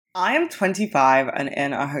I am 25 and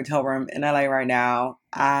in a hotel room in LA right now,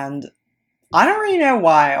 and I don't really know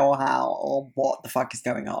why or how or what the fuck is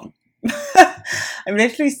going on. I'm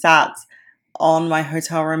literally sat on my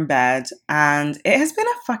hotel room bed, and it has been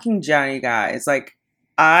a fucking journey, guys.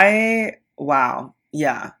 Wow,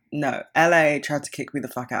 yeah, no, LA tried to kick me the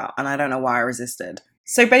fuck out, and I don't know why I resisted.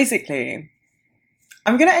 So basically,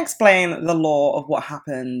 I'm going to explain the law of what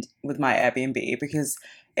happened with my Airbnb because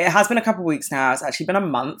it has been a couple of weeks now. It's actually been a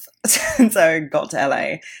month since I got to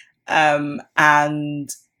LA. And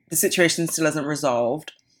the situation still isn't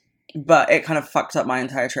resolved, but it kind of fucked up my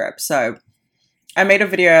entire trip. So I made a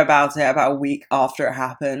video about it about a week after it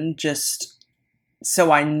happened, just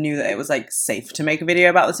so I knew that it was like safe to make a video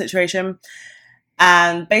about the situation.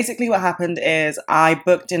 And basically, what happened is I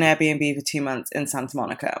booked an Airbnb for 2 months in Santa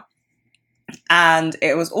Monica. And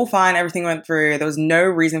it was all fine. Everything went through. There was no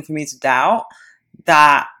reason for me to doubt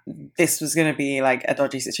that this was going to be like a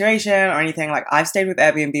dodgy situation or anything. Like, I've stayed with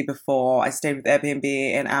Airbnb before. I stayed with Airbnb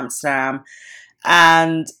in Amsterdam,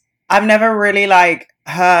 and I've never really like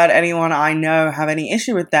heard anyone I know have any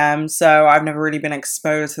issue with them. So I've never really been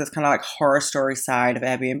exposed to this kind of like horror story side of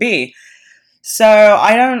Airbnb. So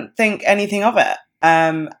I don't think anything of it.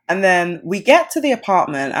 And then we get to the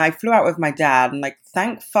apartment. I flew out with my dad, and like,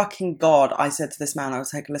 thank fucking God, I said to this man, I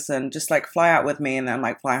was like, listen, just like fly out with me and then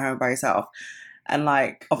like fly home by yourself. And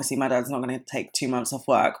like, obviously, my dad's not going to take 2 months off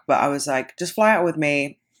work, but I was like, just fly out with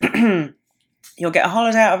me. You'll get a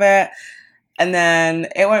holiday out of it, and then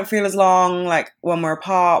it won't feel as long like when we're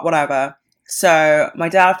apart, whatever. So my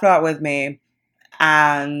dad flew out with me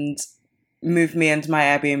and moved me into my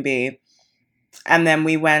Airbnb. And then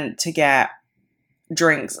we went to get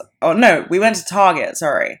drinks. Oh no, we went to Target,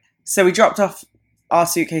 sorry. So we dropped off our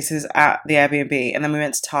suitcases at the Airbnb, and then we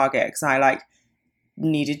went to Target because I like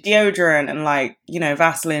needed deodorant and like,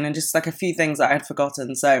 Vaseline and just like a few things that I had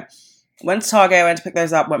forgotten. So went to Target, went to pick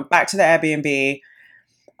those up, went back to the Airbnb.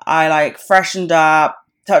 I like freshened up,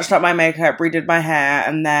 touched up my makeup, redid my hair,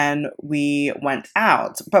 and then we went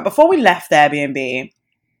out. But before we left the Airbnb,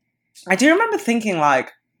 I do remember thinking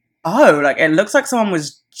like, oh, like it looks like someone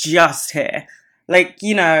was just here. Like,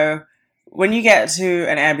 when you get to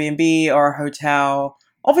an Airbnb or a hotel,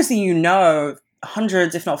 obviously,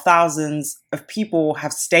 hundreds, if not thousands of people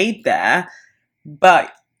have stayed there,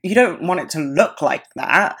 but you don't want it to look like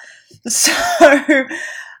that. So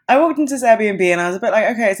I walked into this Airbnb and I was a bit like,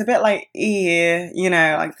 okay, it's a bit like,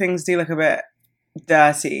 like things do look a bit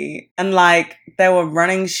dirty. And like there were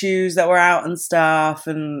running shoes that were out and stuff.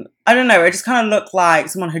 And I don't know, it just kind of looked like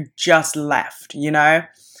someone had just left,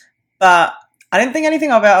 But I didn't think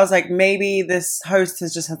anything of it. I was like, maybe this host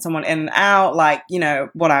has just had someone in and out, like,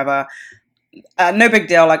 whatever. No big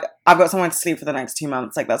deal. Like, I've got somewhere to sleep for the next 2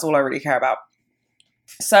 months. Like, that's all I really care about.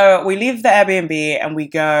 So we leave the Airbnb and we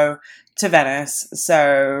go to Venice.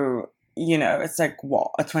 So, it's like,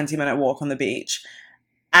 a 20-minute walk on the beach.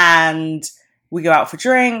 And we go out for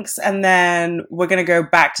drinks, and then we're going to go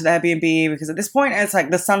back to the Airbnb because at this point, it's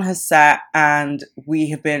like the sun has set and we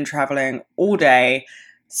have been traveling all day.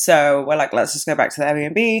 So we're like, let's just go back to the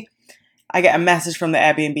Airbnb. I get a message from the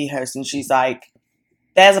Airbnb host, and she's like,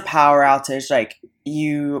 there's a power outage. Like,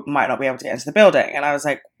 you might not be able to get into the building. And I was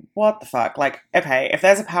like, what the fuck? Like, okay, if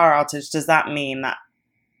there's a power outage, does that mean that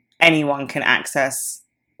anyone can access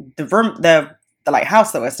the room, the like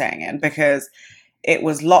house that we're staying in? Because it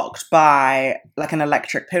was locked by like an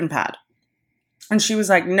electric pin pad. And she was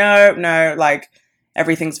like, no, like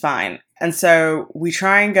everything's fine. And so we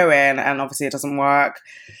try and go in, and obviously it doesn't work.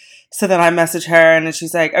 So then I message her, and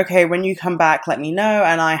she's like, okay, when you come back, let me know.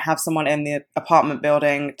 And I have someone in the apartment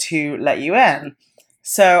building to let you in.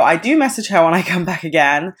 So I do message her when I come back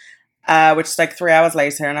again, which is like 3 hours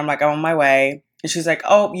later. And I'm like, I'm on my way. And she's like,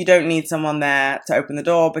 oh, you don't need someone there to open the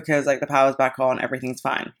door because like the power's back on. Everything's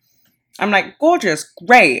fine. I'm like, gorgeous,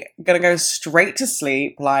 great. I'm gonna go straight to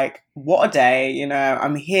sleep. Like, what a day,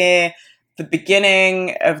 I'm here. The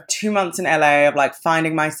beginning of 2 months in LA of like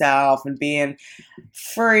finding myself and being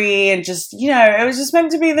free and just, it was just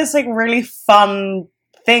meant to be this like really fun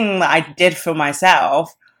thing that I did for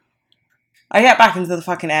myself. I get back into the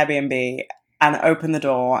fucking Airbnb and open the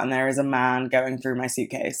door, and there is a man going through my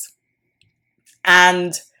suitcase.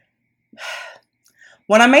 And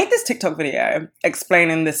when I made this TikTok video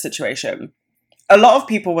explaining this situation, a lot of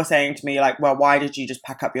people were saying to me, like, well, why did you just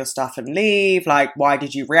pack up your stuff and leave? Like, why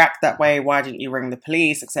did you react that way? Why didn't you ring the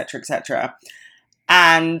police, etc., etc.?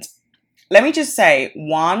 And let me just say,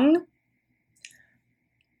 one,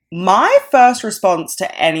 my first response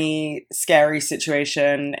to any scary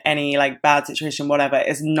situation, any like bad situation, whatever,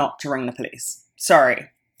 is not to ring the police. Sorry.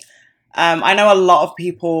 I know a lot of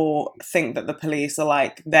people think that the police are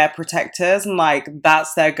like their protectors and like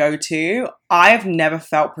that's their go-to. I've never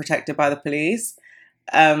felt protected by the police.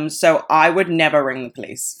 So I would never ring the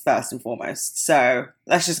police first and foremost. So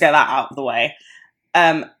let's just get that out of the way.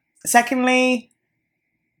 Um, Secondly,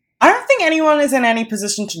 I don't think anyone is in any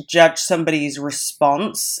position to judge somebody's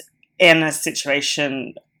response in a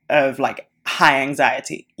situation of like high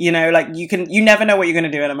anxiety. You know, like you never know what you're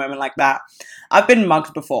going to do in a moment like that. I've been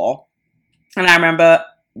mugged before. And I remember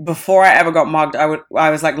before I ever got mugged, I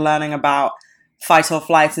was like learning about fight or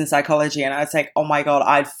flight in psychology, and I was like, oh my god,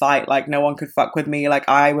 I'd fight. Like no one could fuck with me. Like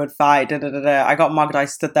I would fight. Da, da, da, da. I got mugged. I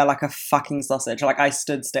stood there like a fucking sausage. Like I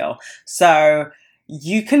stood still. So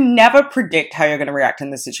you can never predict how you're going to react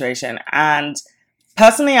in this situation. And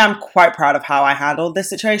personally, I'm quite proud of how I handled this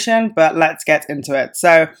situation, but let's get into it.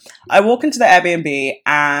 So I walk into the Airbnb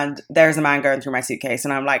and there's a man going through my suitcase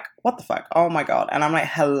and I'm like, what the fuck? Oh my god. And I'm like,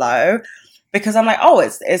 hello? Because I'm like, oh,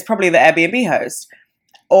 it's probably the Airbnb host.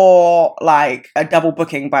 Or like a double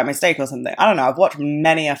booking by mistake or something. I don't know. I've watched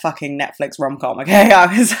many a fucking Netflix rom-com, okay? I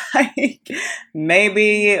was like,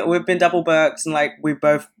 maybe we've been double booked and like we've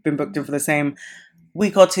both been booked in for the same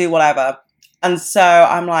week or two, whatever. And so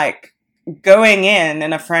I'm like going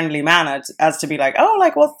in a friendly manner as to be like, oh,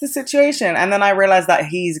 like what's the situation? And then I realized that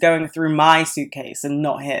he's going through my suitcase and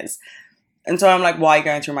not his. And so I'm like, why are you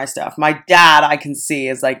going through my stuff? My dad, I can see,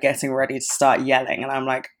 is like getting ready to start yelling. And I'm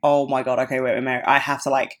like, oh my god, okay, wait, Mary, I have to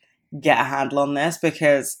like get a handle on this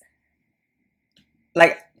because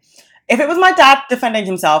like if it was my dad defending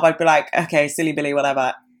himself, I'd be like, okay, silly Billy,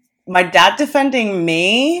 whatever. My dad defending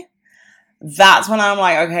me, that's when I'm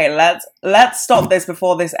like, okay, let's stop this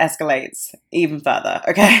before this escalates even further,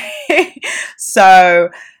 okay? So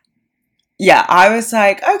yeah, I was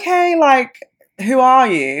like, okay, like who are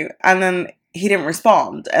you? And then he didn't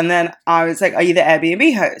respond. And then I was like, are you the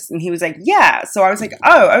Airbnb host? And he was like, yeah. So I was like,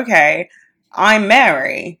 oh, okay. I'm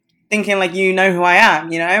Mary. Thinking like, you know who I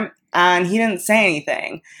am, you know? And he didn't say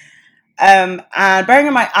anything. And bearing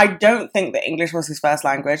in mind, I don't think that English was his first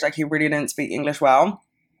language. Like he really didn't speak English well.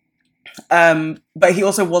 But he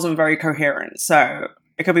also wasn't very coherent. So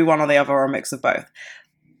it could be one or the other or a mix of both.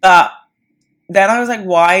 But then I was like,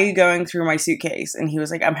 why are you going through my suitcase? And he was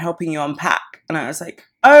like, I'm helping you unpack. And I was like,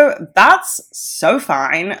 oh, that's so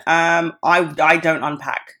fine. I don't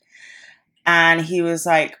unpack. And he was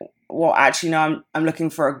like, well, actually, no, I'm looking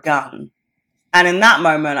for a gun. And in that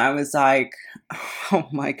moment, I was like, oh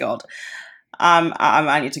my God,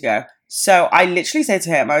 I need to go. So I literally said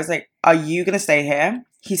to him, I was like, are you going to stay here?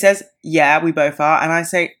 He says, yeah, we both are. And I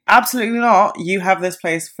say, absolutely not. You have this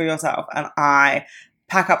place for yourself. And I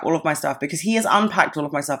pack up all of my stuff because he has unpacked all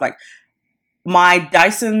of my stuff. Like my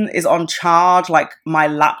Dyson is on charge, like my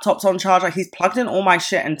laptop's on charge. Like he's plugged in all my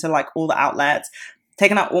shit into like all the outlets,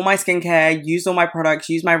 taken out all my skincare, used all my products,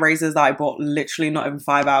 used my razors that I bought literally not even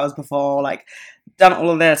 5 hours before, like done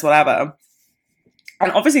all of this, whatever.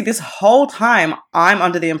 And obviously this whole time I'm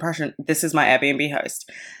under the impression this is my Airbnb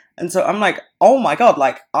host. And so I'm like, oh my God,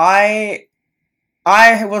 like I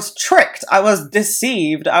was tricked. I was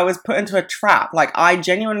deceived. I was put into a trap. Like I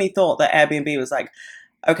genuinely thought that Airbnb was like,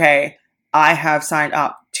 okay, I have signed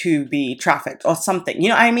up to be trafficked or something, you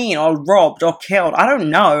know what I mean? Or robbed or killed. I don't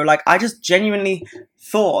know. Like I just genuinely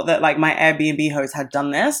thought that like my Airbnb host had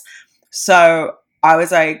done this. So I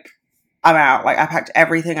was like, I'm out. Like I packed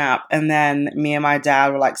everything up and then me and my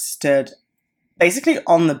dad were like stood basically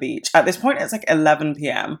on the beach. At this point it's like 11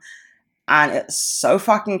 p.m. and it's so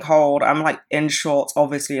fucking cold. I'm like in shorts,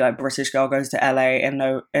 obviously like British girl goes to LA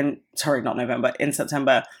in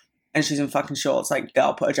September. And she's in fucking shorts, like,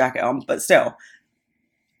 girl, put a jacket on. But still,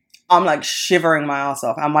 I'm, like, shivering my ass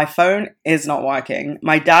off. And my phone is not working.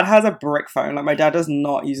 My dad has a brick phone. Like, my dad does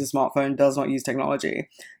not use a smartphone, does not use technology.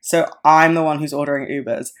 So I'm the one who's ordering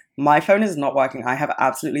Ubers. My phone is not working. I have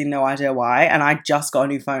absolutely no idea why. And I just got a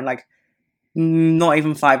new phone, like, not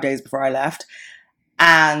even 5 days before I left.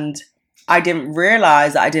 And I didn't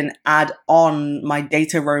realize that I didn't add on my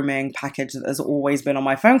data roaming package that has always been on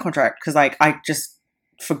my phone contract. Because, like, I just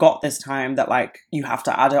forgot this time that like you have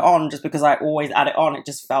to add it on just because I always add it on. It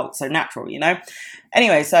just felt so natural, you know?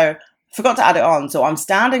 Anyway, so forgot to add it on. So I'm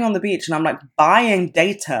standing on the beach and I'm like buying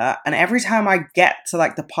data. And every time I get to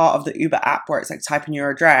like the part of the Uber app where it's like type in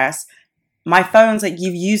your address, my phone's like,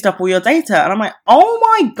 you've used up all your data. And I'm like, oh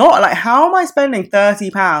my God, like how am I spending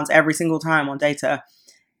 £30 every single time on data?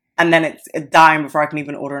 And then it's dying before I can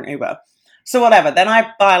even order an Uber. So whatever. Then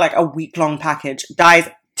I buy like a week-long package, dies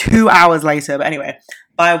 2 hours later. But anyway,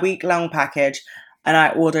 buy a week-long package and I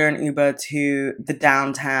order an Uber to the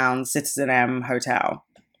downtown Citizen M hotel.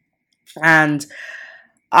 And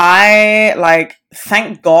I, like,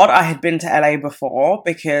 thank God I had been to LA before,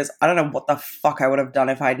 because I don't know what the fuck I would have done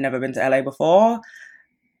if I'd never been to LA before.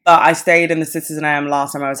 But I stayed in the Citizen M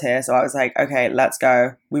last time I was here, so I was like, okay, let's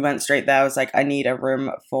go. We went straight there. I was like, I need a room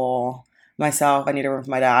for myself. I need a room for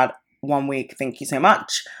my dad. 1 week, thank you so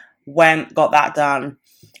much. Went, got that done.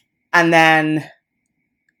 And then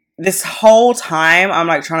this whole time, I'm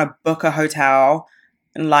like trying to book a hotel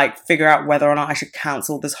and like figure out whether or not I should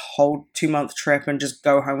cancel this whole 2-month trip and just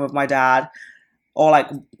go home with my dad, or like,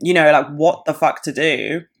 you know, like what the fuck to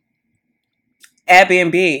do.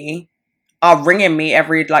 Airbnb are ringing me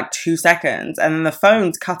every like 2 seconds, and then the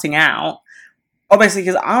phone's cutting out, obviously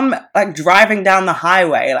because I'm like driving down the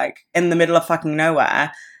highway like in the middle of fucking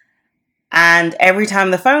nowhere, and every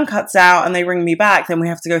time the phone cuts out and they ring me back, then we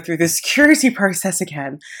have to go through the security process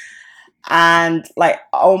again. And like,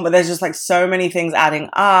 oh, there's just like so many things adding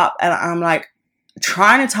up. And I'm like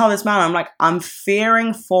trying to tell this man, I'm like, I'm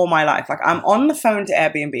fearing for my life. Like, I'm on the phone to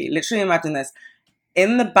Airbnb. Literally, imagine this,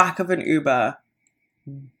 in the back of an Uber,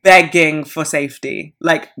 begging for safety.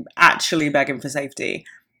 Like, actually begging for safety.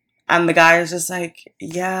 And the guy is just like,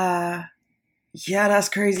 yeah, that's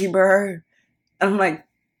crazy, bro. And I'm like,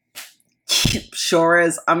 sure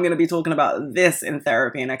is. I'm going to be talking about this in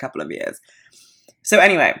therapy in a couple of years. So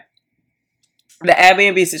anyway, the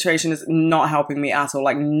Airbnb situation is not helping me at all.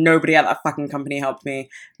 Like, nobody at that fucking company helped me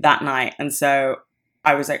that night. And so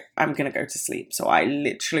I was like, I'm going to go to sleep. So I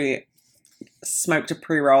literally smoked a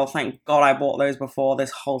pre-roll. Thank God I bought those before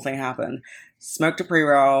this whole thing happened. Smoked a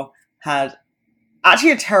pre-roll, had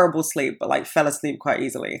actually a terrible sleep, but like fell asleep quite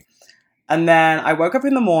easily. And then I woke up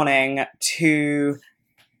in the morning to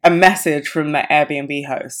a message from the Airbnb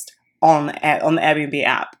host on the Airbnb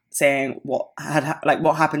app saying what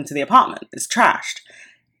happened to the apartment. It's trashed.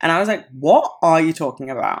 And I was like, what are you talking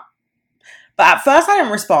about? But at first I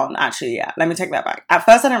didn't respond. Actually, yeah, let me take that back. At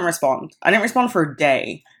first I didn't respond. I didn't respond for a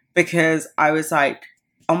day because I was like,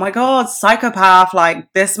 oh my God, psychopath.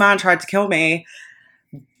 Like, this man tried to kill me.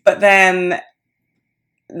 But then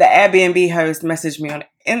the Airbnb host messaged me on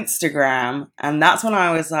Instagram, and that's when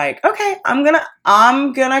I was like, okay, I'm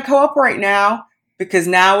gonna cooperate now, because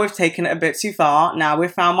now we've taken it a bit too far. Now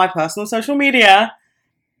we've found my personal social media,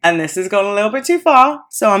 and this has gone a little bit too far,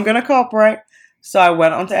 so I'm gonna cooperate. So I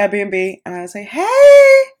went onto Airbnb, and I was like,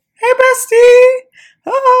 hey bestie,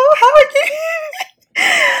 oh, how are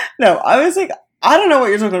you? No, I was like, I don't know what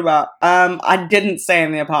you're talking about. I didn't stay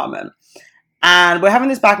in the apartment. And we're having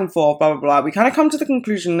this back and forth, blah, blah, blah. We kind of come to the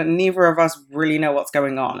conclusion that neither of us really know what's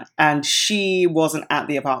going on. And she wasn't at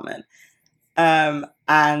the apartment. And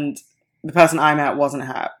the person I met wasn't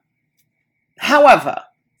her. However,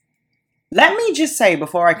 let me just say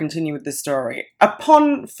before I continue with this story,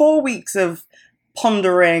 upon 4 weeks of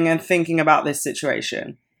pondering and thinking about this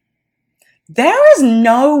situation, there is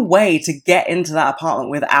no way to get into that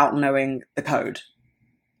apartment without knowing the code.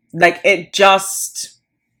 Like,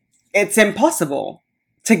 it's impossible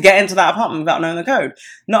to get into that apartment without knowing the code.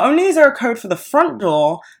 Not only is there a code for the front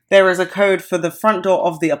door, there is a code for the front door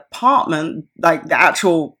of the apartment, like the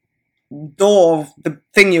actual door of the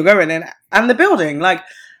thing you're going in, and the building. Like,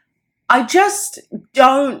 I just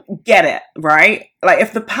don't get it, right? Like,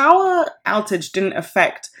 if the power outage didn't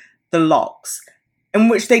affect the locks, in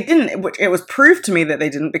which they didn't, which it was proved to me that they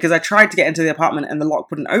didn't, because I tried to get into the apartment and the lock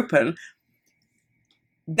wouldn't open,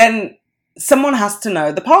 then someone has to know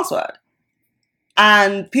the password.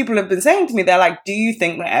 And people have been saying to me, they're like, do you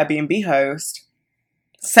think the Airbnb host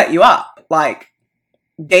set you up? Like,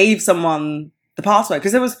 gave someone the password?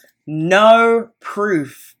 Because there was no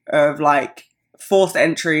proof of like forced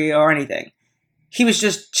entry or anything. He was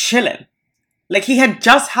just chilling. Like, he had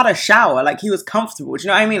just had a shower. Like, he was comfortable. Do you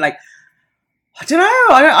know what I mean? Like, I don't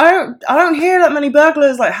know. I don't hear that many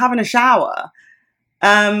burglars like having a shower.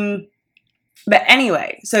 But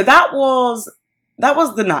anyway, so that was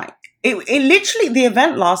the night. It literally, the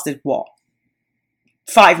event lasted, what?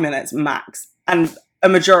 5 minutes max. And a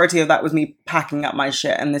majority of that was me packing up my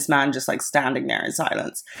shit and this man just like standing there in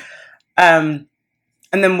silence. And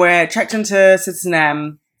then we're checked into Citizen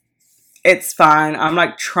M. It's fine. I'm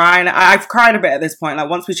like I've cried a bit at this point. Like,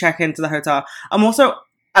 once we check into the hotel, I'm also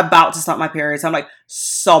about to start my period. So I'm like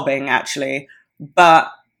sobbing actually.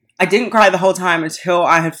 But I didn't cry the whole time until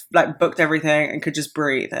I had like booked everything and could just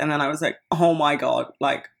breathe. And then I was like, oh my God,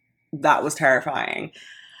 like that was terrifying.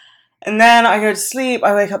 And then I go to sleep.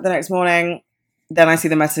 I wake up the next morning. Then I see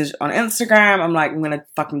the message on Instagram. I'm like, I'm going to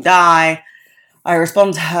fucking die. I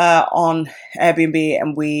respond to her on Airbnb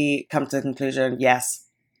and we come to the conclusion, yes,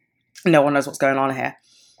 no one knows what's going on here.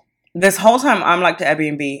 This whole time I'm like to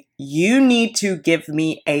Airbnb, you need to give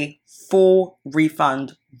me a full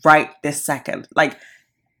refund right this second. Like,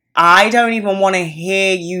 I don't even want to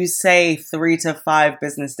hear you say 3 to 5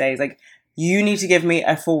 business days. Like, you need to give me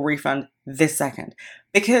a full refund this second.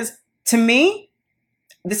 Because to me,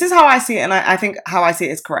 this is how I see it, and I think how I see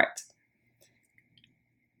it is correct.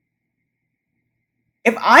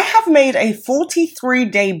 If I have made a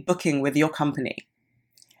 43-day booking with your company,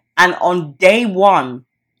 and on day one,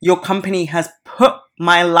 your company has put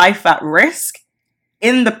my life at risk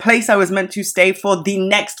in the place I was meant to stay for the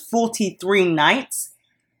next 43 nights,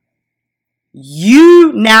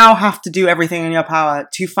 you now have to do everything in your power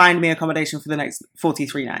to find me accommodation for the next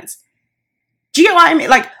 43 nights. Do you get what I mean?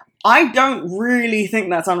 Like, I don't really think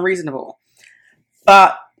that's unreasonable.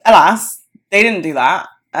 But alas, they didn't do that.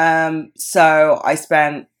 So I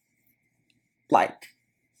spent like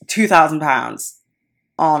 £2,000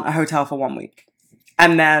 on a hotel for 1 week.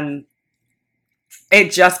 And then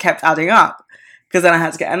it just kept adding up, because then I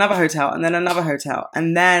had to get another hotel and then another hotel.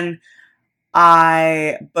 And then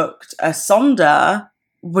I booked a Sonder,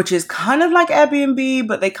 which is kind of like Airbnb,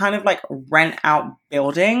 but they kind of like rent out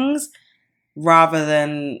buildings rather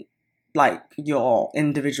than like your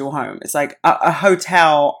individual home. It's like a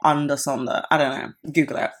hotel under Sonder. I don't know.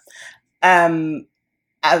 Google it.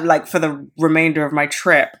 Like for the remainder of my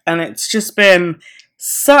trip. And it's just been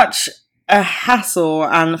such a hassle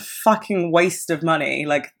and fucking waste of money.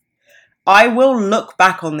 Like, I will look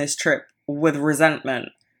back on this trip with resentment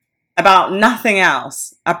about nothing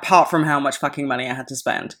else apart from how much fucking money I had to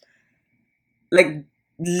spend. Like,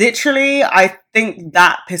 literally, I think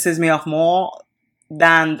that pisses me off more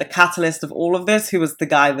than the catalyst of all of this, who was the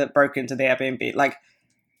guy that broke into the Airbnb. Like,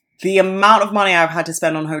 the amount of money I've had to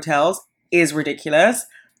spend on hotels is ridiculous.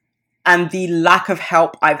 And the lack of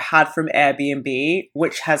help I've had from Airbnb,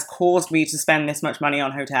 which has caused me to spend this much money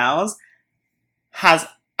on hotels, has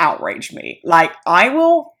outraged me. Like, I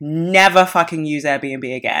will never fucking use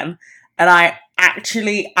Airbnb again. And I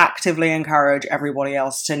actually actively encourage everybody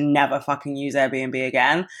else to never fucking use Airbnb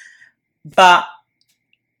again. But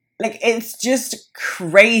like, it's just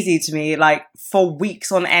crazy to me. Like, for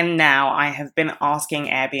weeks on end now, I have been asking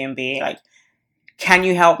Airbnb, like, can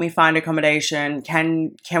you help me find accommodation?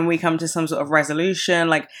 Can we come to some sort of resolution?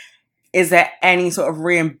 Like, is there any sort of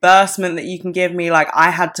reimbursement that you can give me? Like,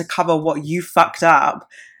 I had to cover what you fucked up.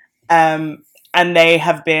 And they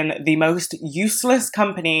have been the most useless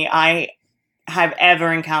company I have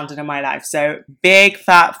ever encountered in my life. So big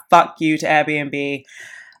fat fuck you to Airbnb.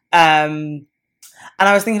 And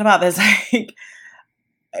I was thinking about this, like,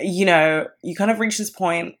 you know, you kind of reach this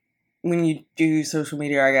point when you do social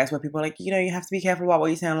media, I guess, where people are like, you know, you have to be careful about what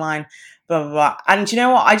you say online, blah, blah, blah. And you know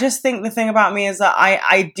what? I just think the thing about me is that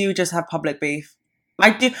I do just have public beef. I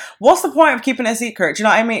do. What's the point of keeping it a secret? Do you know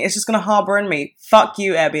what I mean? It's just going to harbor in me. Fuck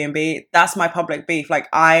you, Airbnb. That's my public beef. Like,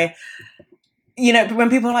 you know, when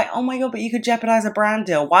people are like, oh my God, but you could jeopardize a brand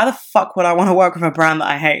deal. Why the fuck would I want to work with a brand that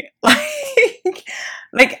I hate?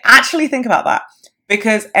 Like, actually think about that.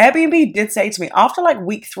 Because Airbnb did say to me, after like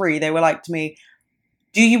week 3, they were like to me,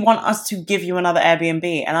 do you want us to give you another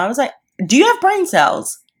Airbnb? And I was like, do you have brain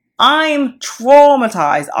cells? I'm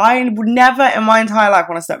traumatized. I would never in my entire life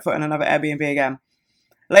want to step foot in another Airbnb again.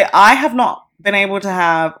 Like, I have not been able to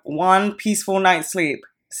have one peaceful night's sleep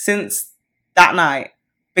since that night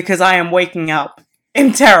because I am waking up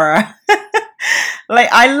in terror. Like,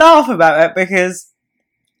 I laugh about it because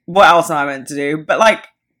what else am I meant to do? But like,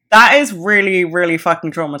 that is really, really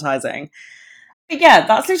fucking traumatizing. But yeah,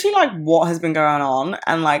 that's literally like what has been going on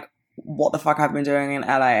and like what the fuck I've been doing in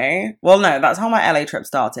LA. Well, no, that's how my LA trip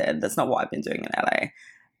started. That's not what I've been doing in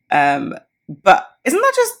LA. But isn't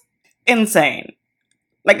that just insane?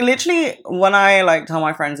 Like, literally, when I like tell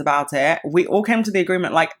my friends about it, we all came to the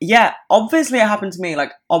agreement, like, yeah, obviously it happened to me,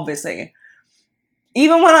 like, obviously.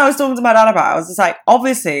 Even when I was talking to my dad about it, I was just like,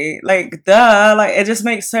 obviously, like, duh, like, it just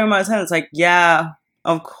makes so much sense. Like, yeah,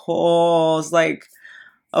 of course, like,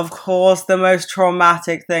 of course, the most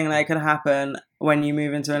traumatic thing that could happen when you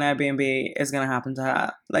move into an Airbnb is going to happen to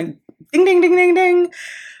her. Like, ding, ding, ding, ding, ding.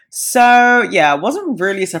 So, yeah, I wasn't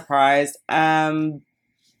really surprised.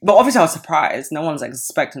 But obviously I was surprised. No one's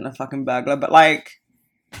expecting a fucking burglar. But, like,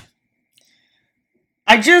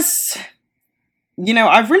 I just, you know,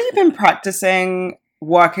 I've really been practicing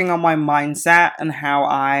working on my mindset and how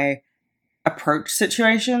I approach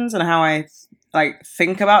situations and how I, like,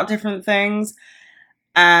 think about different things.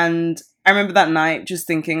 And I remember that night just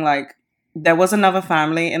thinking, like, there was another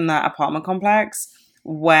family in that apartment complex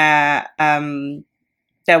where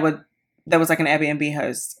there was, like, an Airbnb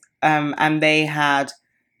host. And they had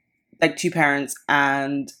like 2 parents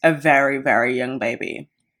and a very, very young baby.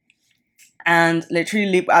 And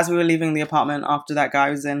literally, as we were leaving the apartment after that guy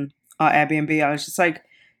was in our Airbnb, I was just like,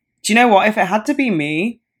 do you know what? If it had to be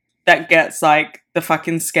me, that gets like the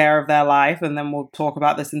fucking scare of their life, and then we'll talk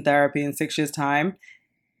about this in therapy in 6 years' time,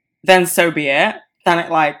 then so be it. Than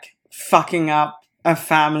it like fucking up a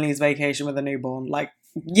family's vacation with a newborn. Like,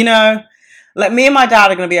 you know, like me and my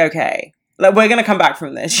dad are gonna be okay. Like, we're gonna come back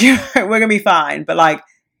from this. We're gonna be fine. But like,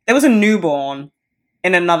 there was a newborn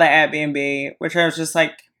in another Airbnb, which I was just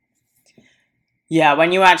like, yeah,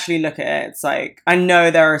 when you actually look at it, it's like, I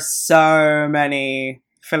know there are so many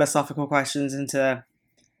philosophical questions into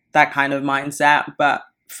that kind of mindset, but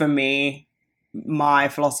for me, my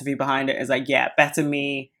philosophy behind it is like, yeah, better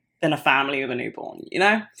me than a family with a newborn, you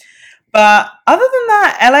know? But other than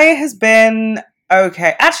that, LA has been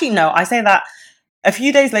okay. Actually, no, I say that. A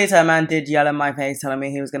few days later, a man did yell in my face telling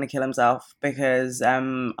me he was going to kill himself because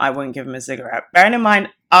I wouldn't give him a cigarette. Bearing in mind,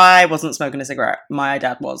 I wasn't smoking a cigarette. My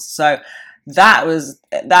dad was. So that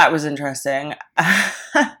was interesting.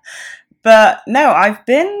 But no, I've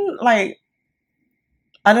been like,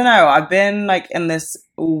 I don't know. I've been like in this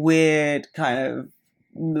weird kind of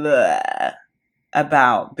bleh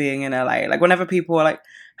about being in LA. Like, whenever people are like,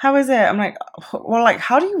 how is it? I'm like, well, like,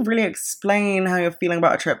 how do you really explain how you're feeling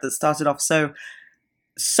about a trip that started off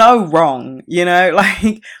so wrong, you know?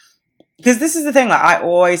 Like, because this is the thing, like, I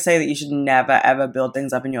always say that you should never ever build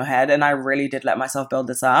things up in your head, and I really did let myself build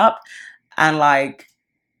this up. And like,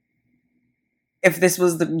 if this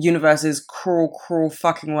was the universe's cruel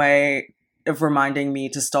fucking way of reminding me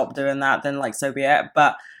to stop doing that, then like, so be it.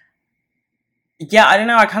 But yeah, I don't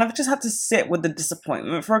know, I kind of just had to sit with the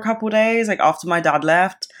disappointment for a couple days, like after my dad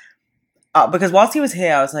left. Because whilst he was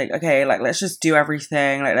here, I was like, okay, like, let's just do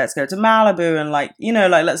everything. Like, let's go to Malibu and like, you know,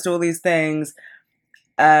 like, let's do all these things.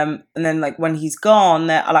 And then like when he's gone,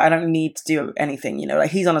 like, I don't need to do anything, you know, like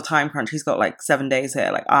he's on a time crunch. He's got like 7 days here.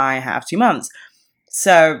 Like, I have 2 months.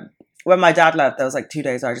 So when my dad left, there was like 2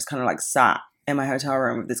 days I just kind of like sat in my hotel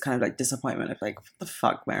room with this kind of like disappointment of like, what the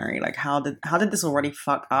fuck, Mary? Like, how did this already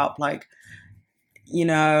fuck up? Like, you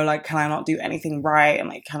know, like, can I not do anything right? And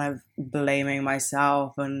like kind of blaming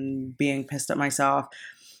myself and being pissed at myself,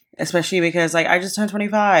 especially because like I just turned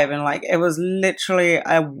 25 and like it was literally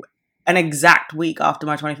an exact week after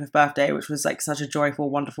my 25th birthday, which was like such a joyful,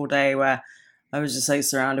 wonderful day where I was just like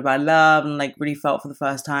surrounded by love and like really felt for the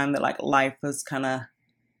first time that like life was kind of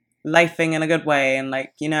lifing in a good way. And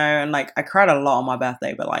like, you know, and like I cried a lot on my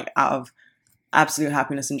birthday, but like out of absolute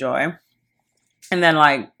happiness and joy. And then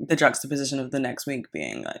like the juxtaposition of the next week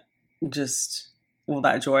being like just all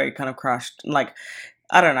that joy kind of crushed. Like,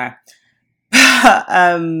 I don't know.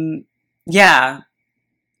 Yeah.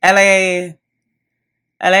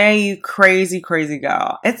 LA, you crazy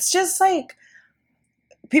girl. It's just like,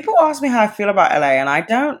 people ask me how I feel about LA and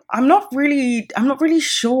I'm not really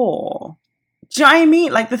sure. Do you know what I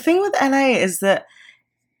mean? Like, the thing with LA is that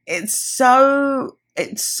it's so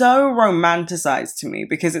romanticized to me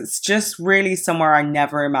because it's just really somewhere I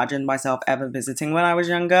never imagined myself ever visiting when I was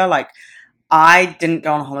younger. Like, I didn't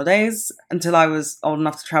go on holidays until I was old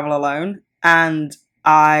enough to travel alone. And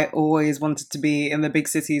I always wanted to be in the big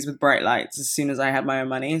cities with bright lights as soon as I had my own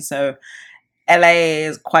money. So LA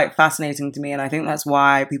is quite fascinating to me. And I think that's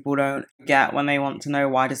why people don't get when they want to know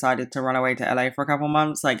why I decided to run away to LA for a couple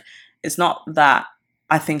months. Like, it's not that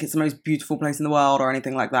I think it's the most beautiful place in the world or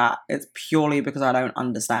anything like that. It's purely because I don't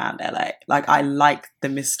understand LA. Like, I like the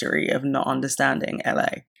mystery of not understanding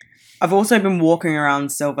LA. I've also been walking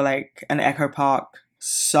around Silver Lake and Echo Park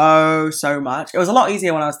so much. It was a lot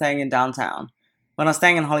easier when I was staying in downtown. When I was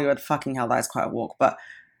staying in Hollywood, fucking hell, that is quite a walk. But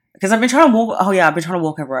because I've been trying to walk, I've been trying to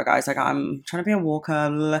walk everywhere, guys. Like, I'm trying to be a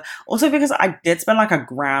walker. Also, because I did spend like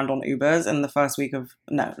 $1,000 on Ubers in the first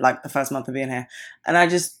the first month of being here. And I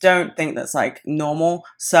just don't think that's like normal.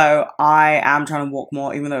 So I am trying to walk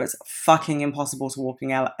more, even though it's fucking impossible to walk in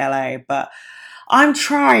LA. But I'm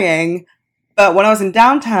trying. But when I was in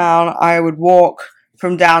downtown, I would walk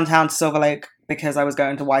from downtown to Silver Lake because I was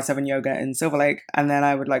going to Y7 Yoga in Silver Lake. And then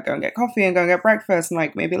I would like go and get coffee and go and get breakfast and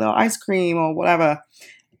like maybe a little ice cream or whatever.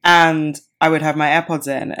 And I would have my AirPods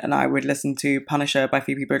in and I would listen to Punisher by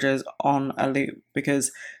Phoebe Bridgers on a loop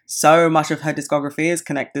because so much of her discography is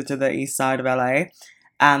connected to the east side of LA.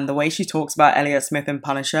 And the way she talks about Elliott Smith in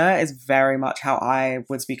Punisher is very much how I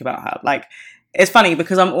would speak about her. Like, it's funny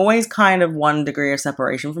because I'm always kind of 1 degree of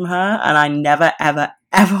separation from her and I never, ever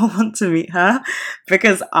want to meet her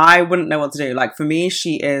because I wouldn't know what to do. Like, for me,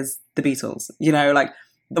 she is the Beatles, you know, like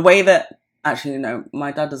the way that, actually, no,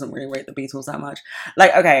 my dad doesn't really rate the Beatles that much.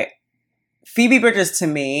 Like, okay, Phoebe Bridgers to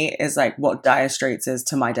me is like what Dire Straits is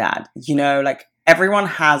to my dad. You know, like everyone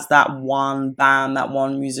has that one band, that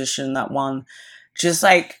one musician, that one just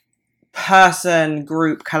like person,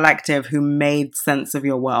 group, collective who made sense of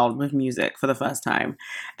your world with music for the first time.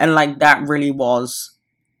 And like that really was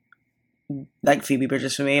like Phoebe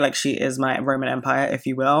Bridgers for me. Like, she is my Roman Empire, if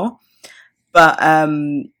you will. But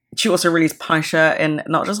she also released Punisher in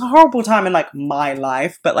not just a horrible time in like my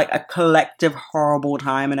life, but like a collective horrible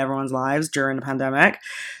time in everyone's lives during the pandemic.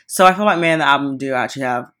 So I feel like me and the album do actually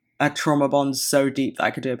have a trauma bond so deep that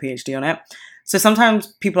I could do a PhD on it. So sometimes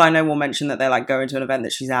people I know will mention that they like go into an event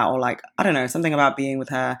that she's at, or like, I don't know, something about being with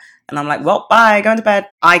her. And I'm like, well, bye, going to bed.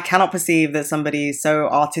 I cannot perceive that somebody so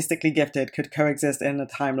artistically gifted could coexist in a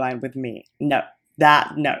timeline with me. No.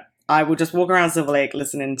 I will just walk around Silver Lake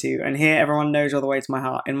listening to and hear Everyone Knows You're the Way to My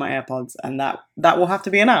Heart in my AirPods, and that will have to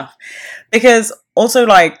be enough. Because also,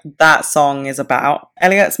 like, that song is about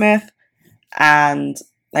Elliott Smith and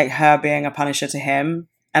like her being a Punisher to him,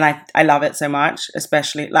 and I love it so much.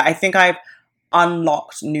 Especially, like, I think I've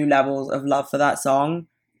unlocked new levels of love for that song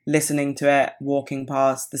listening to it walking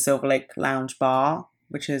past the Silver Lake Lounge bar,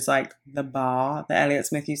 which is like the bar that Elliott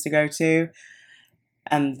Smith used to go to.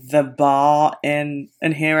 And the bar in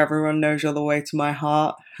And Here Everyone Knows You're the Way to My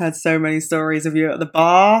Heart had so many stories of you at the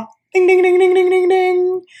bar. Ding, ding, ding, ding, ding, ding,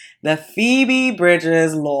 ding. The Phoebe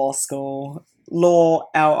Bridgers Law School. Law,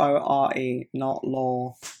 Lore, not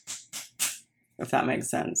law. If that makes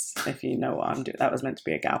sense. If you know what I'm doing. That was meant to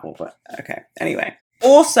be a gavel, but okay. Anyway.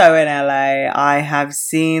 Also in LA, I have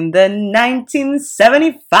seen the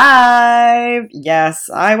 1975. Yes,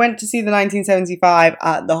 I went to see the 1975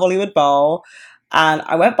 at the Hollywood Bowl. And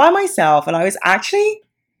I went by myself, and I was actually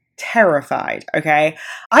terrified, okay?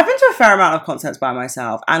 I've been to a fair amount of concerts by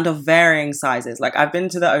myself, and of varying sizes. Like, I've been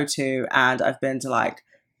to the O2, and I've been to, like,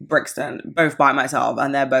 Brixton, both by myself,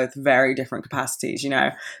 and they're both very different capacities, you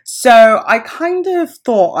know? So I kind of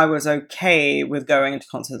thought I was okay with going to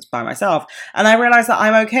concerts by myself, and I realized that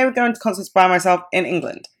I'm okay with going to concerts by myself in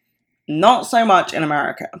England. Not so much in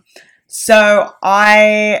America. So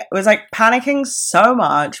I was like panicking so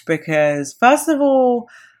much because, first of all,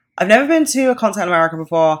 I've never been to a concert in America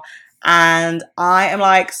before, and I am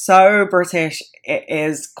like so British, it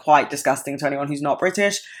is quite disgusting to anyone who's not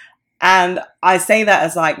British. And I say that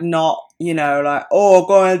as like not, you know, like, oh,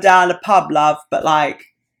 going down the pub, love, but like,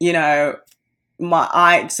 you know,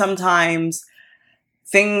 sometimes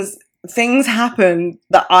things happen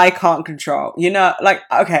that I can't control. You know, like,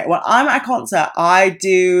 okay, when I'm at a concert, I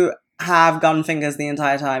do have gun fingers the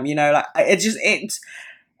entire time, you know, like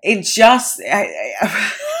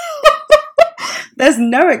there's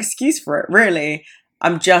no excuse for it, really.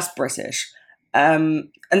 I'm just British. And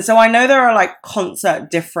so I know there are like concert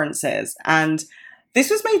differences, and this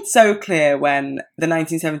was made so clear when the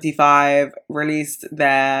 1975 released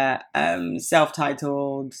their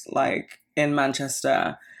self-titled, like, in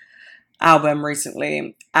Manchester album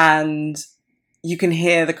recently, and you can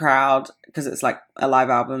hear the crowd, because it's like a live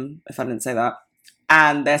album, if I didn't say that,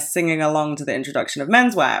 and they're singing along to the introduction of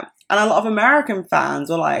Menswear. And a lot of American fans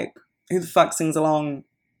were like, who the fuck sings along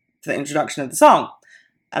to the introduction of the song?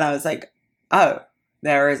 And I was like, oh,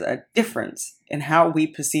 there is a difference in how we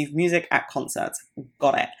perceive music at concerts.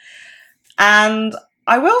 Got it. And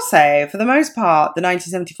I will say, for the most part, the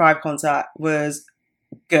 1975 concert was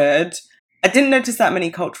good. I didn't notice that many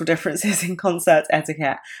cultural differences in concert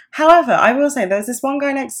etiquette. However, I will say there's this one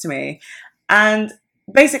guy next to me, and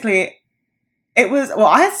basically it was, well,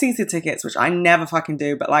 I had seated tickets, which I never fucking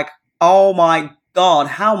do, but like, oh my God,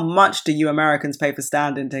 how much do you Americans pay for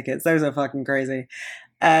stand-in tickets? Those are fucking crazy.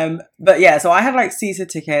 But yeah, so I had like seated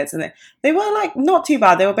tickets, and they were like not too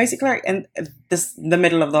bad. They were basically like in the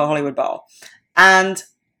middle of the Hollywood Bowl, and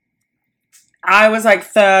I was like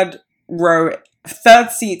third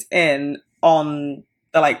seat in on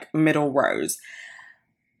the like middle rows.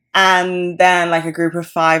 And then like a group of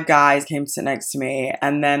 5 guys came to sit next to me,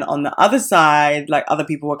 and then on the other side, like other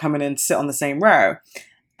people were coming in to sit on the same row.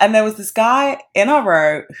 And there was this guy in our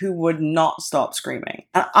row who would not stop screaming.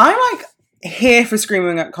 And I'm like here for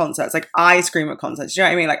screaming at concerts. Like, I scream at concerts. Do you know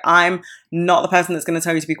what I mean? Like, I'm not the person that's going to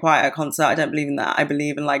tell you to be quiet at a concert. I don't believe in that. I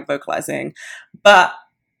believe in like vocalizing. But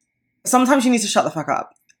sometimes you need to shut the fuck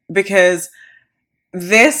up, because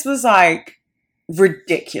this was like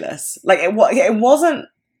ridiculous. Like, it wasn't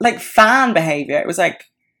like fan behavior. It was like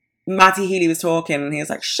Matty Healy was talking and he was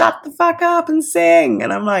like, shut the fuck up and sing.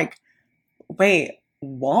 And I'm like, wait,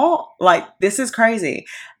 what? Like, this is crazy.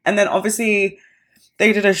 And then obviously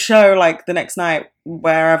they did a show like the next night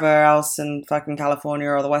wherever else in fucking California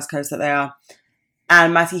or the West Coast that they are.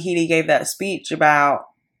 And Matty Healy gave that speech about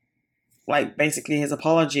like basically his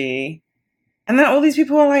apology. And then all these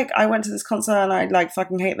people were like, I went to this concert and I like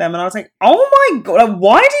fucking hate them. And I was like, oh my God, like,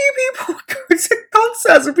 why do you people go to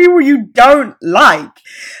concerts with people you don't like?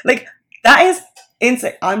 Like, that is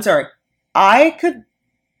insane. I'm sorry. I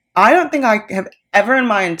don't think I have ever in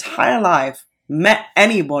my entire life met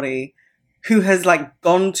anybody who has like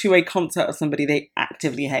gone to a concert of somebody they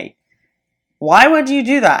actively hate. Why would you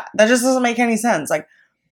do that? That just doesn't make any sense. Like,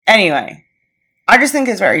 anyway, I just think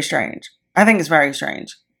it's very strange. I think it's very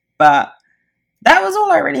strange. But that was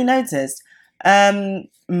all I really noticed.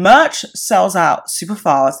 Merch sells out super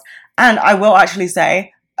fast. And I will actually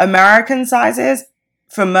say, American sizes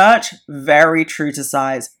for merch, very true to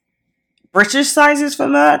size. British sizes for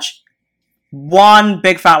merch, one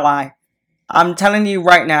big fat lie. I'm telling you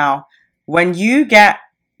right now, when you get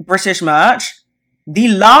British merch, the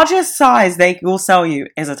largest size they will sell you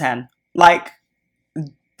is a 10. Like,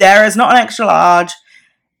 there is not an extra large.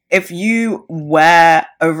 If you wear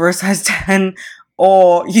over a size 10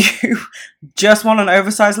 or you just want an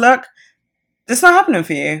oversized look, it's not happening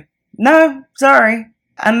for you. No, sorry.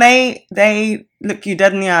 And they look you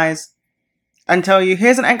dead in the eyes and tell you,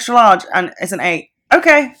 here's an extra large, and it's an 8.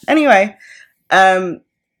 Okay, anyway.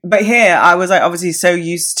 But here, I was like obviously so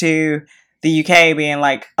used to the UK being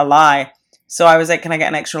like a lie. So I was like, can I get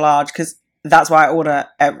an extra large? Because that's why I order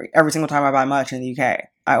every single time I buy merch in the UK.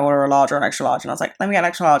 I order a large or an extra large. And I was like, let me get an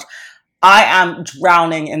extra large. I am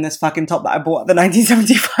drowning in this fucking top that I bought at the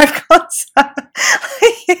 1975 concert.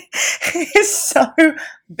 It's so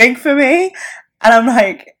big for me. And I'm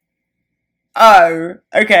like, oh,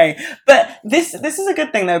 okay. But this is a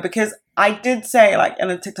good thing though, because I did say, like, in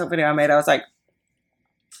a TikTok video I made, I was like,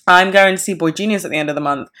 I'm going to see Boy Genius at the end of the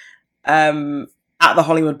month at the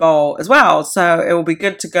Hollywood Bowl as well. So it will be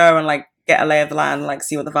good to go and like get a lay of the land, like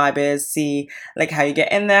see what the vibe is, see like how you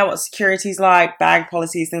get in there, what security's like, bag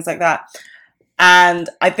policies, things like that. And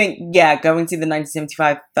I think, yeah, going to the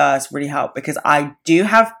 1975 first really helped because I do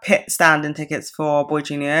have pit standing tickets for Boy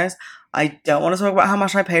Genius. I don't want to talk about how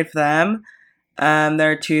much I paid for them.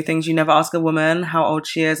 There are two things you never ask a woman: how old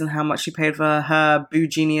she is and how much she paid for her Boo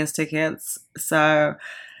Genius tickets. So,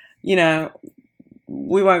 you know,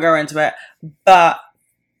 we won't go into it. But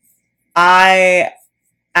I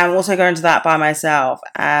am also going to that by myself,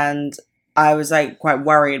 and I was like quite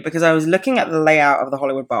worried because I was looking at the layout of the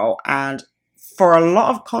Hollywood Bowl, and for a lot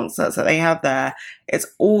of concerts that they have there, it's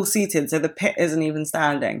all seated, so the pit isn't even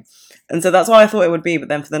standing. And so that's what I thought it would be, but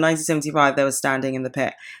then for the 1975, they were standing in the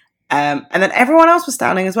pit. And then everyone else was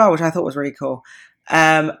standing as well, which I thought was really cool.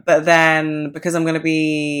 But then, because I'm going to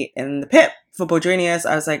be in the pit for Boy Genius,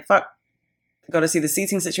 I was like, fuck, got to see the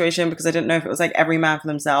seating situation, because I didn't know if it was like every man for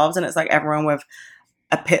themselves, and it's like everyone with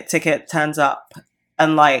a pit ticket turns up,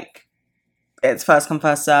 and like, it's first come,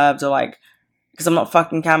 first served, or like, because I'm not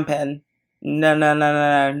fucking camping. No, not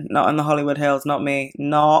in the Hollywood Hills, not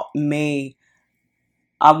me.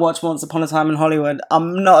 I watched Once Upon a Time in Hollywood.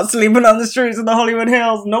 I'm not sleeping on the streets of the Hollywood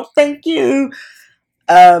Hills. No, thank you.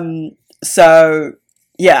 So,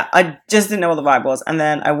 yeah, I just didn't know what the vibe was. And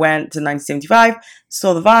then I went to 1975,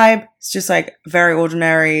 saw the vibe. It's just like very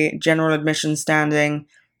ordinary, general admission standing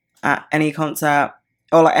at any concert,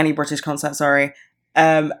 or like any British concert, sorry.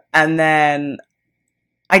 And then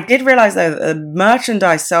I did realize though that the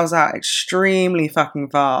merchandise sells out extremely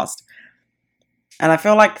fucking fast. And I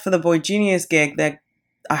feel like for the Boy Genius gig,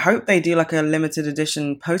 I hope they do like a limited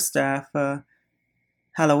edition poster for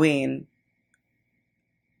Halloween.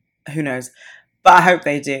 Who knows? But I hope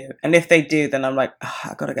they do. And if they do, then I'm like, oh,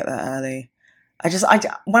 I gotta get there early.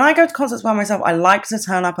 When I go to concerts by myself, I like to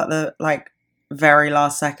turn up at the like very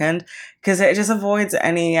last second, because it just avoids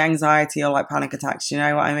any anxiety or like panic attacks. You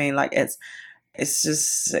know what I mean? Like it's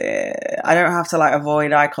just, I don't have to like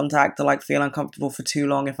avoid eye contact or like feel uncomfortable for too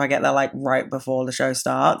long if I get there like right before the show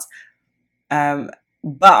starts.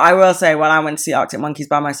 But I will say, when I went to see Arctic Monkeys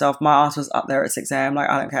by myself, my ass was up there at 6 a.m. Like,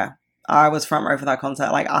 I don't care. I was front row for that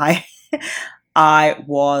concert. Like, I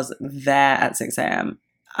was there at 6 a.m.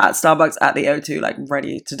 at Starbucks at the O2, like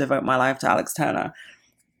ready to devote my life to Alex Turner.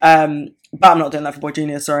 But I'm not doing that for Boy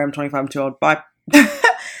Genius. Sorry, I'm 25, I'm too old. Bye.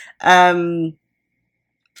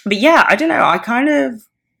 But yeah, I don't know. I kind of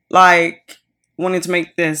like wanted to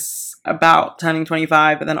make this about turning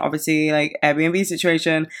 25, but then obviously like Airbnb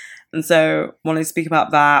situation. And so wanted to speak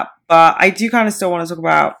about that. But I do kind of still want to talk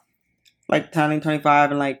about like turning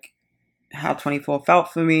 25 and like how 24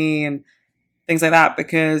 felt for me and things like that,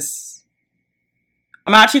 because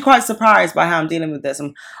I'm actually quite surprised by how I'm dealing with this.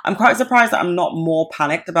 I'm quite surprised that I'm not more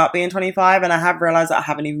panicked about being 25, and I have realised that I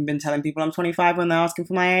haven't even been telling people I'm 25 when they're asking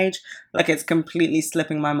for my age. Like, it's completely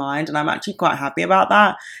slipping my mind, and I'm actually quite happy about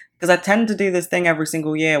that, because I tend to do this thing every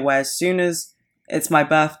single year where as soon as it's my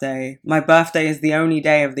birthday is the only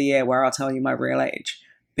day of the year where I'll tell you my real age,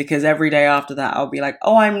 because every day after that I'll be like,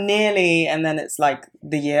 oh, I'm nearly, and then it's like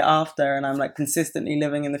the year after, and I'm like consistently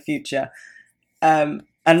living in the future.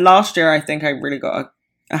 And last year, I think I really got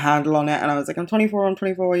a handle on it, and I was like, I'm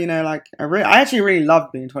 24, you know, like, I actually really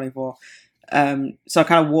loved being 24. So I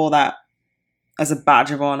kind of wore that as a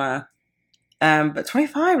badge of honor. But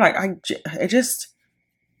 25, like, it just,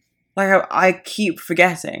 like, I keep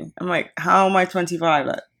forgetting. I'm like, how am I 25?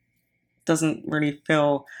 That doesn't really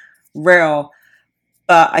feel real.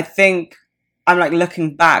 But I think I'm like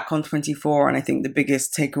looking back on 24, and I think the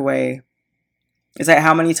biggest takeaway is like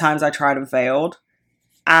how many times I tried and failed.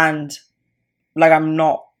 And like, I'm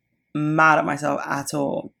not mad at myself at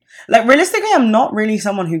all. Like, realistically, I'm not really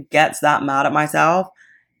someone who gets that mad at myself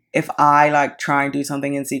if I like try and do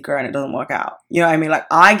something in secret and it doesn't work out. You know what I mean? Like,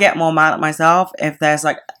 I get more mad at myself if there's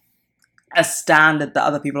like a standard that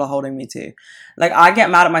other people are holding me to. Like, I get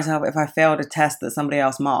mad at myself if I failed a test that somebody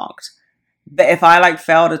else marked. But if I like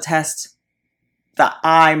failed a test that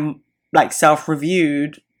I'm like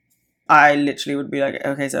self-reviewed, I literally would be like,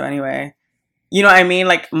 okay, so anyway. You know what I mean?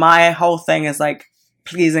 Like, my whole thing is like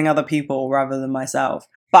pleasing other people rather than myself.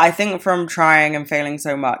 But I think from trying and failing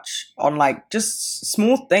so much on like just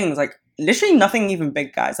small things, like literally nothing even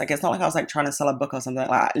big, guys. Like, it's not like I was like trying to sell a book or something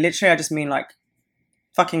like that. Literally, I just mean like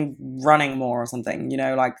fucking running more or something, you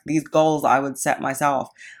know, like these goals that I would set myself.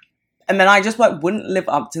 And then I just like wouldn't live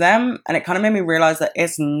up to them. And it kind of made me realize that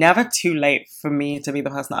it's never too late for me to be the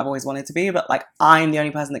person that I've always wanted to be. But like, I'm the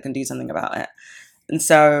only person that can do something about it. And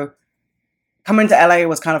so coming to LA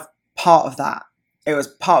was kind of part of that. It was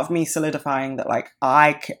part of me solidifying that like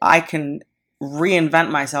I can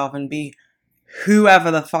reinvent myself and be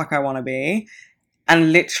whoever the fuck I want to be,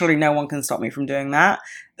 and literally no one can stop me from doing that.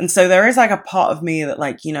 And so there is like a part of me that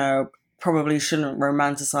like, you know, probably shouldn't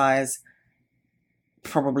romanticize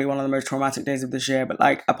probably one of the most traumatic days of this year, but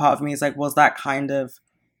like a part of me is like, was that kind of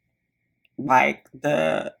like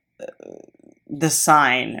the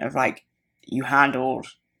sign of like you handled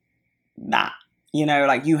that? You know,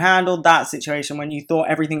 like you handled that situation when you thought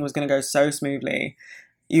everything was going to go so smoothly.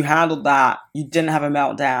 You handled that. You didn't have a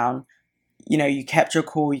meltdown. You know, you kept your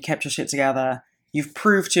cool. You kept your shit together. You've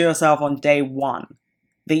proved to yourself on day one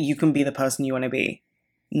that you can be the person you want to be.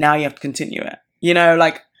 Now you have to continue it. You know,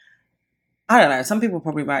 like, I don't know. Some people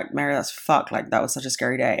probably might marry that's fuck. Like, that was such a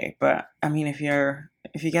scary day. But I mean, if you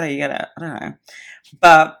get it, you get it. I don't know.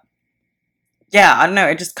 But yeah, I don't know.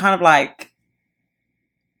 It just kind of like,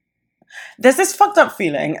 there's this fucked up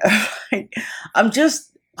feeling of like, I'm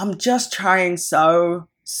just trying so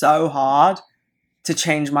hard to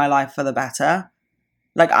change my life for the better.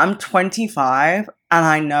 Like, I'm 25 and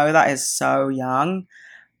I know that is so young,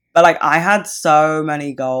 but like I had so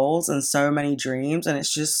many goals and so many dreams, and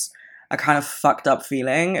it's just a kind of fucked up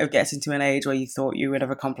feeling of getting to an age where you thought you would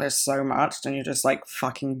have accomplished so much and you're just like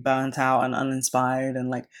fucking burnt out and uninspired and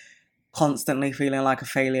like constantly feeling like a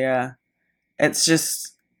failure. It's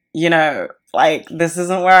just, you know, like, this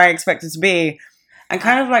isn't where I expected to be. And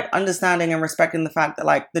kind of like understanding and respecting the fact that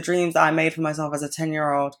like the dreams that I made for myself as a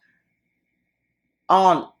 10-year-old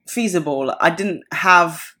aren't feasible. I didn't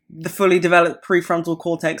have the fully developed prefrontal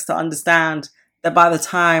cortex to understand that by the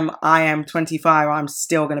time I am 25, I'm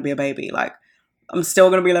still going to be a baby. Like, I'm still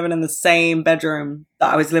going to be living in the same bedroom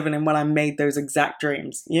that I was living in when I made those exact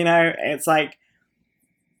dreams. You know, it's like,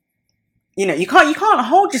 you know, you can't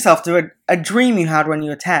hold yourself to a dream you had when you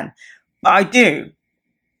were 10. But I do,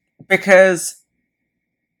 because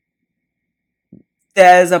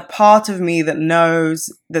there's a part of me that knows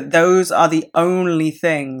that those are the only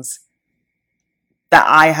things that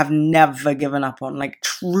I have never given up on, like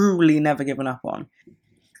truly never given up on.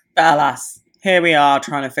 But alas, here we are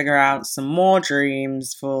trying to figure out some more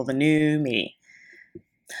dreams for the new me.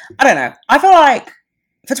 I don't know. I feel like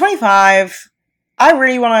for 25, I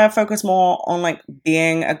really want to focus more on like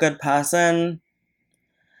being a good person.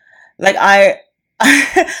 Like I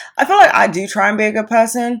feel like I do try and be a good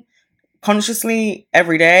person consciously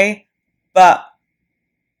every day, but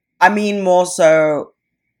I mean more so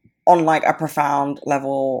on like a profound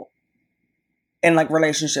level in like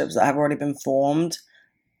relationships that have already been formed.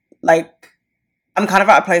 Like, I'm kind of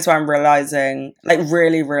at a place where I'm realizing, like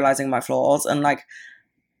really realizing my flaws and like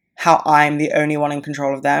how I'm the only one in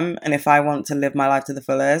control of them. And if I want to live my life to the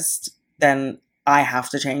fullest, then I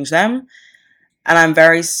have to change them. And I'm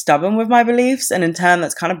very stubborn with my beliefs. And in turn,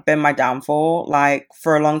 that's kind of been my downfall. Like,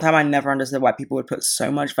 for a long time, I never understood why people would put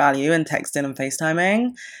so much value in texting and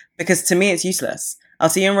FaceTiming. Because to me, it's useless. I'll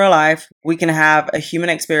see you in real life. We can have a human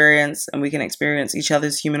experience and we can experience each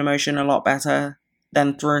other's human emotion a lot better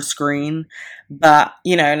than through a screen. But,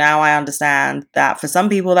 you know, now I understand that for some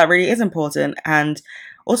people that really is important. And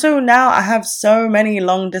also now I have so many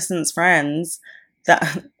long distance friends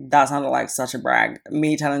that sounded like such a brag.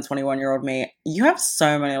 Me telling 21-year-old me, you have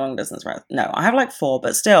so many long distance friends. No, I have like 4,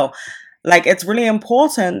 but still, like, it's really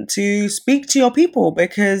important to speak to your people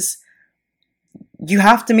because you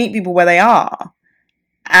have to meet people where they are.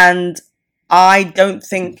 And I don't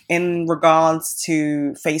think, in regards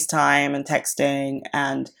to FaceTime and texting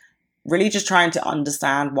and really just trying to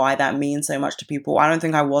understand why that means so much to people, I don't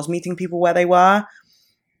think I was meeting people where they were.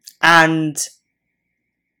 And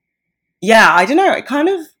yeah, I don't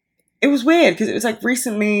know. It was weird because it was like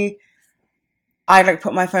recently I like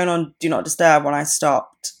put my phone on Do Not Disturb when I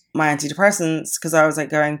stopped my antidepressants because I was like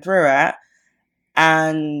going through it,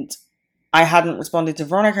 and I hadn't responded to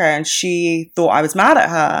Veronica and she thought I was mad at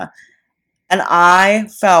her. And I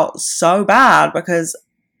felt so bad because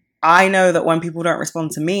I know that when people don't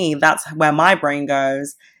respond to me, that's where my brain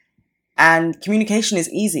goes. And communication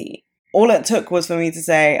is easy. All it took was for me to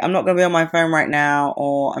say, I'm not going to be on my phone right now,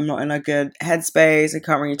 or I'm not in a good headspace, I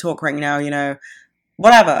can't really talk right now,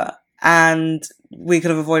 whatever. And we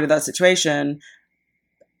could have avoided that situation.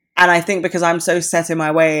 And I think because I'm so set in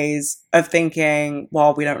my ways of thinking,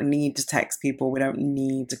 well, we don't need to text people, we don't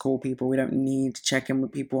need to call people, we don't need to check in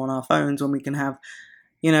with people on our phones when we can have,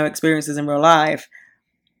 experiences in real life.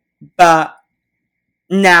 But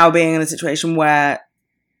now being in a situation where,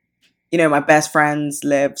 my best friends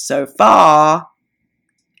live so far,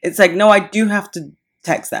 it's like, no, I do have to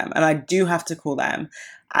text them and I do have to call them.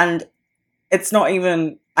 And it's not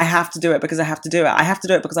even, I have to do it because I have to do it. I have to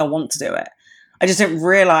do it because I want to do it. I just didn't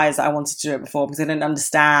realize that I wanted to do it before because I didn't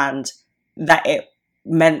understand that it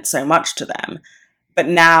meant so much to them. But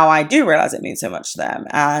now I do realize it means so much to them.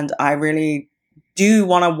 And I really do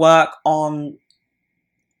want to work on,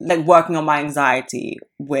 working on my anxiety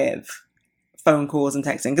with phone calls and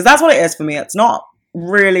texting. Because that's what it is for me. It's not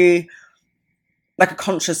really like a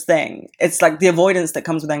conscious thing. It's like the avoidance that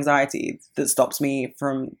comes with anxiety that stops me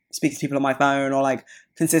from speaking to people on my phone or like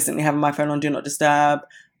consistently having my phone on Do Not Disturb.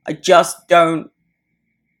 I don't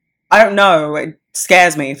know. It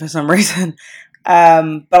scares me for some reason.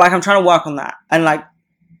 But like, I'm trying to work on that and like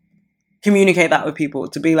communicate that with people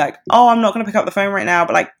to be like, oh, I'm not going to pick up the phone right now,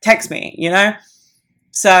 but like text me,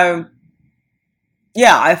 So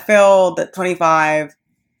yeah, I feel that 25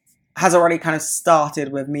 has already kind of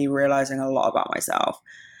started with me realizing a lot about myself.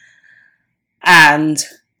 And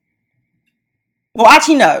well,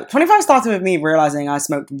 actually, no. 25 started with me realizing I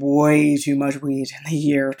smoked way too much weed in the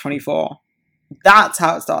year of 24. That's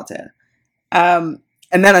how it started. And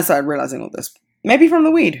then I started realizing all this. Maybe from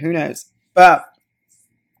the weed, who knows? But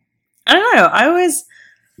I don't know. I always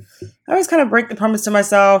kind of break the promise to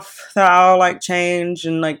myself that I'll like change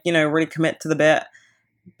and like, really commit to the bit.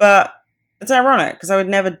 But it's ironic because I would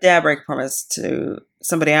never dare break a promise to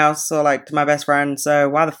somebody else or like to my best friend. So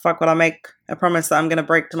why the fuck would I make a promise that I'm going to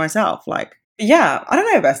break to myself? Like, yeah, I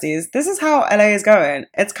don't know, besties. This is how LA is going.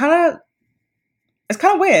 It's kind of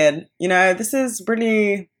weird. This is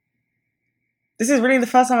really the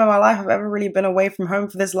first time in my life I've ever really been away from home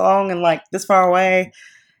for this long and like this far away.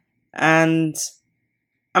 And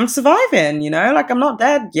I'm surviving, like I'm not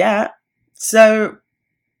dead yet. So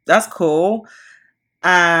that's cool.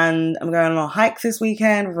 And I'm going on a hike this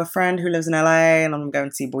weekend with a friend who lives in LA, and I'm going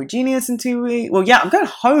to see Boy Genius in 2 weeks. Well, yeah, I'm going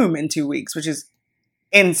home in 2 weeks, which is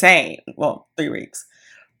insane. Well, 3 weeks.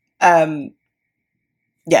 Yeah,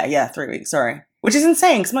 3 weeks, sorry. Which is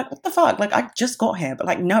insane, because I'm like, what the fuck? Like, I just got here, but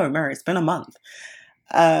like, no, Mary, it's been a month.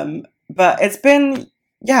 But it's been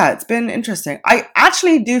interesting. I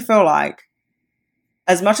actually do feel like,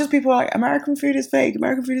 as much as people are like, American food is fake,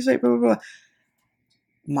 blah, blah, blah,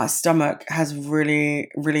 my stomach has really,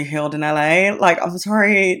 really healed in LA. Like, I'm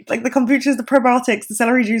sorry, like the kombuchas, the probiotics, the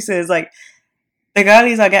celery juices, like the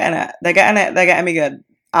girlies are getting it. They're getting me good.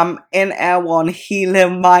 I'm in Air One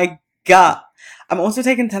healing my gut. I'm also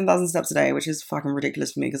taking 10,000 steps a day, which is fucking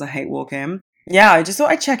ridiculous for me because I hate walking. Yeah, I just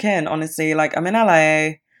thought I'd check in, honestly. Like, I'm in LA.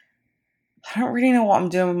 I don't really know what I'm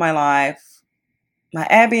doing with my life. My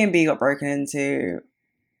Airbnb got broken into.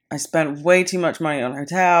 I spent way too much money on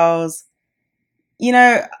hotels.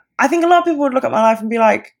 I think a lot of people would look at my life and be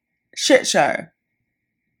like, shit show.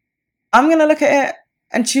 I'm going to look at it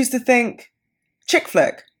and choose to think chick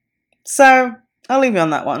flick. So I'll leave you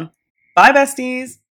on that one. Bye, besties.